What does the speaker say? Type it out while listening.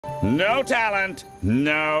No talent,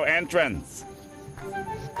 no entrance.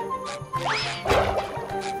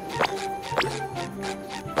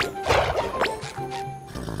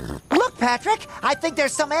 Look, Patrick, I think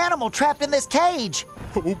there's some animal trapped in this cage.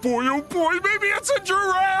 Oh boy, maybe it's a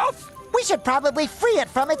giraffe! We should probably free it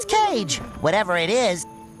from its cage, whatever it is.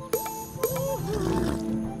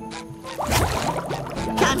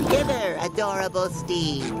 Come hither, adorable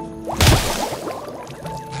Steve.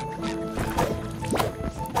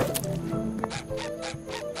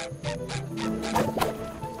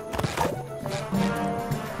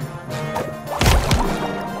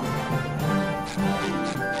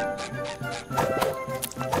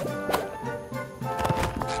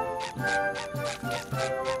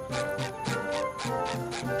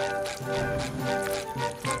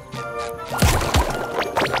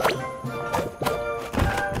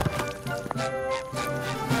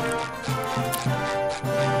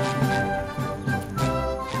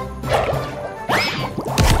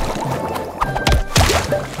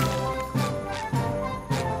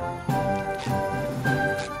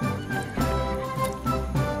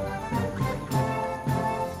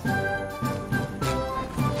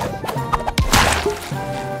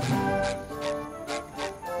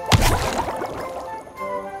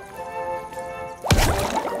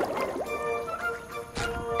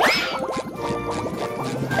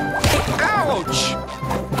 Ouch!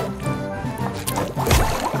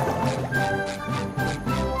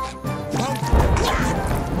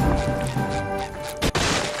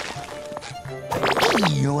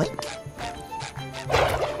 Yoink.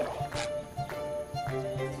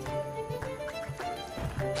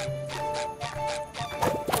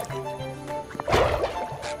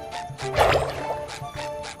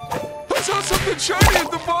 I saw something shiny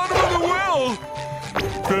at the bottom of the well!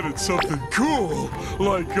 Bet it's something cool,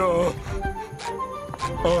 like, a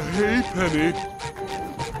hay penny.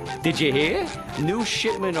 Did you hear? New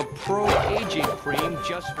shipment of Pro Aging Cream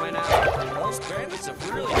just went out. Those bandits have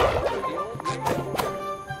really hurt the old man.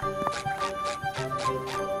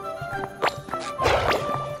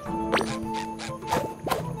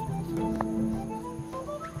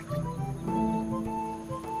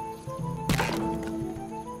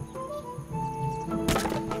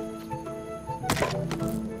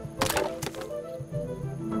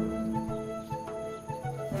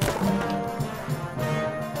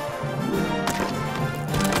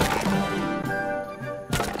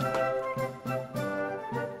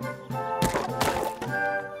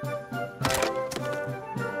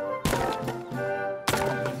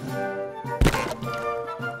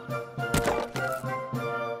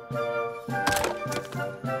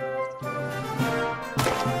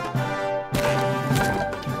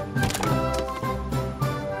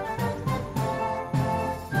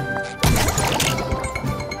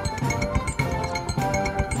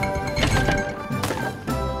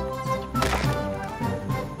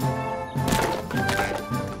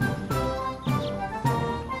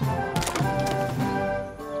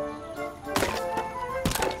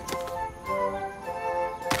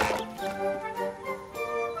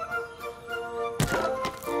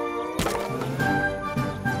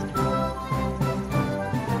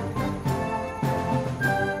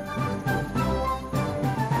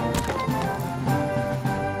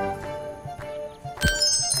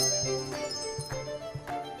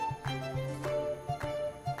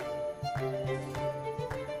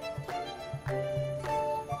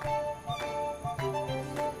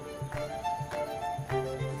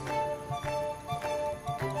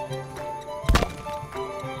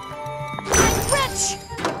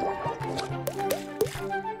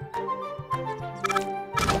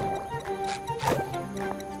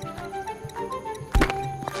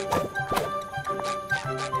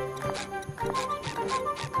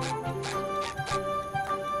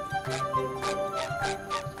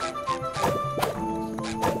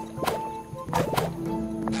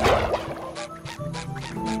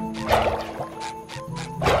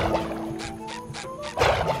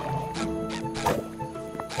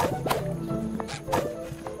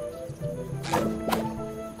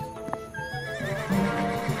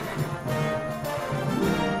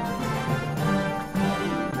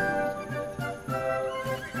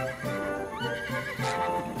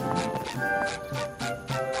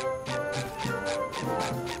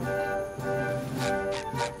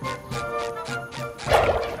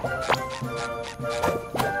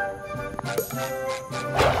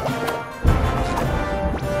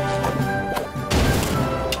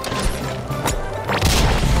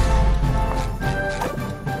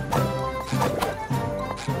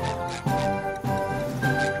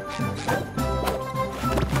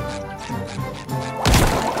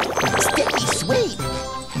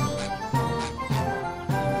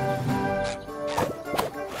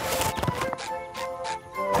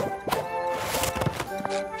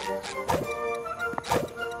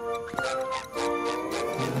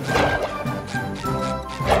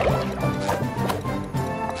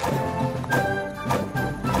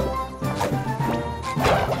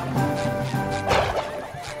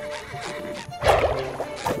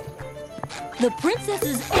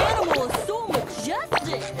 princess's animal is so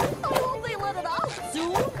majestic. I hope they let it out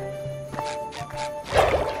soon.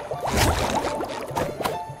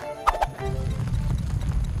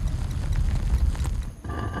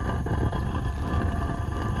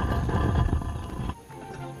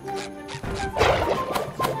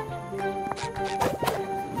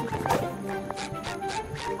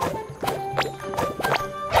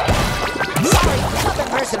 Sorry, nothing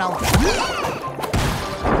personal.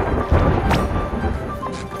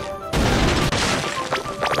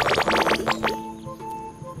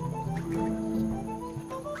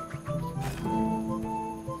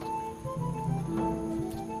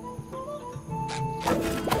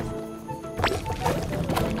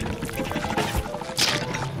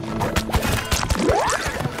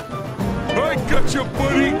 I got you,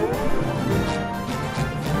 buddy.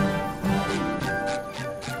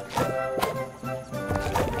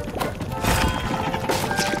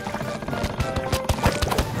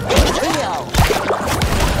 Deal.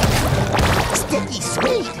 Sticky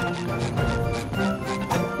sweet.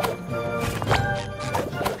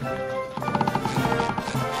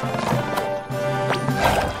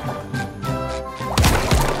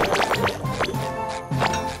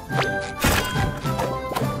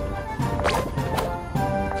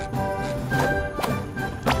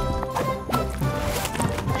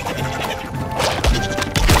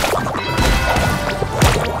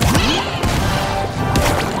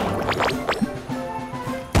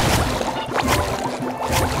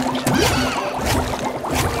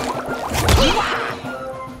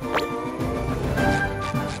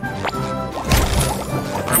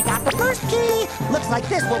 I got the first key. Looks like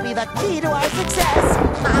this will be the key to our success.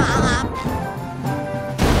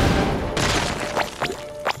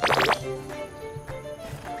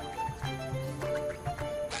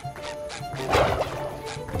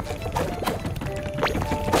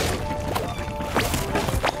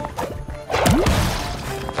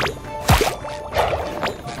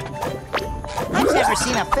 I've never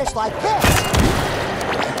seen a fish like this.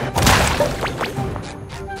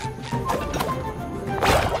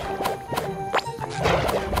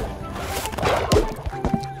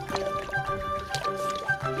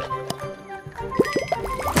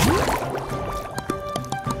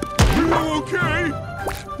 You okay?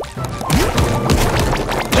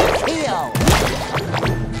 Deal.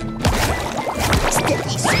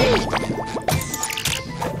 Sticky sweet.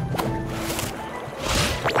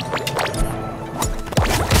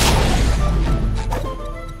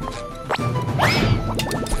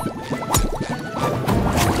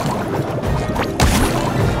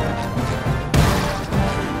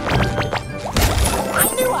 I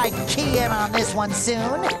knew I'd key in on this one soon.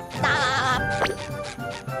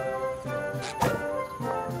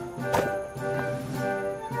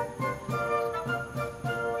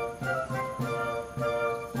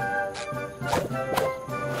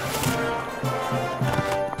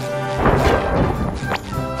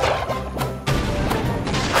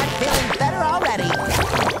 I'm feeling better already.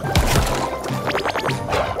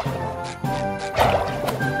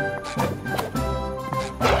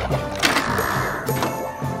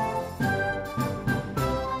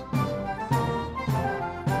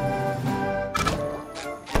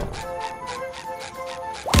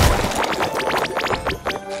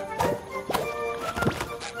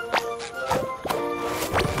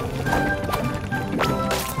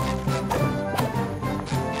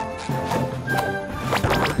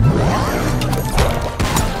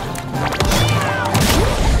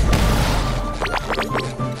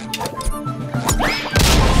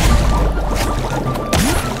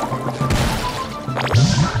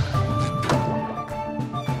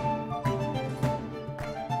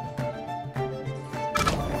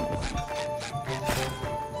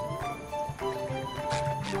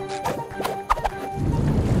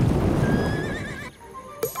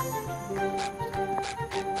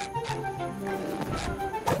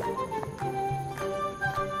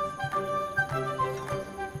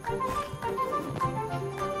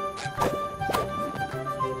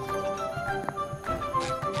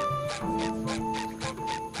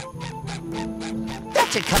 That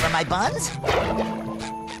should cover my buns.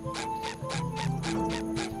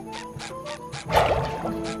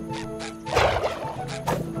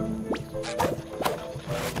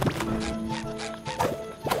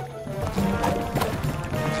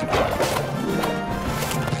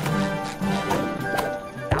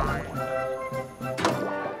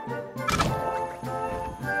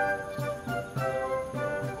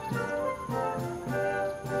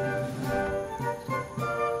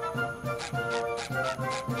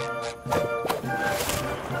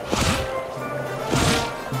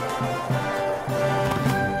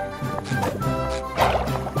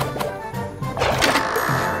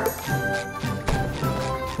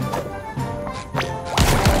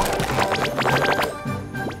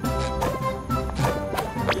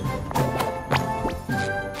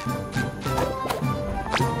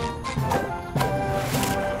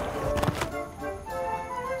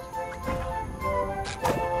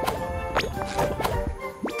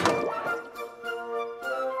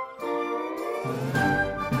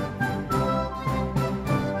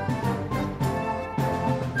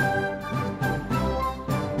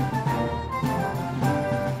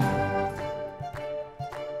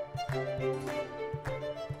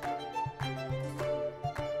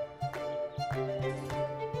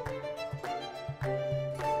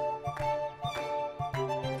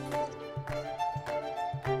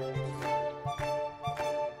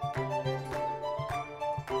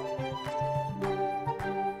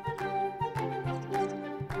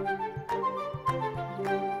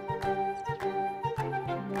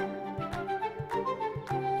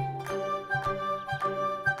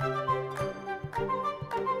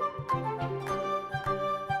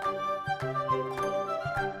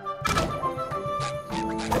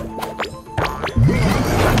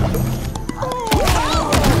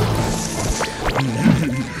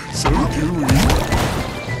 Sweet.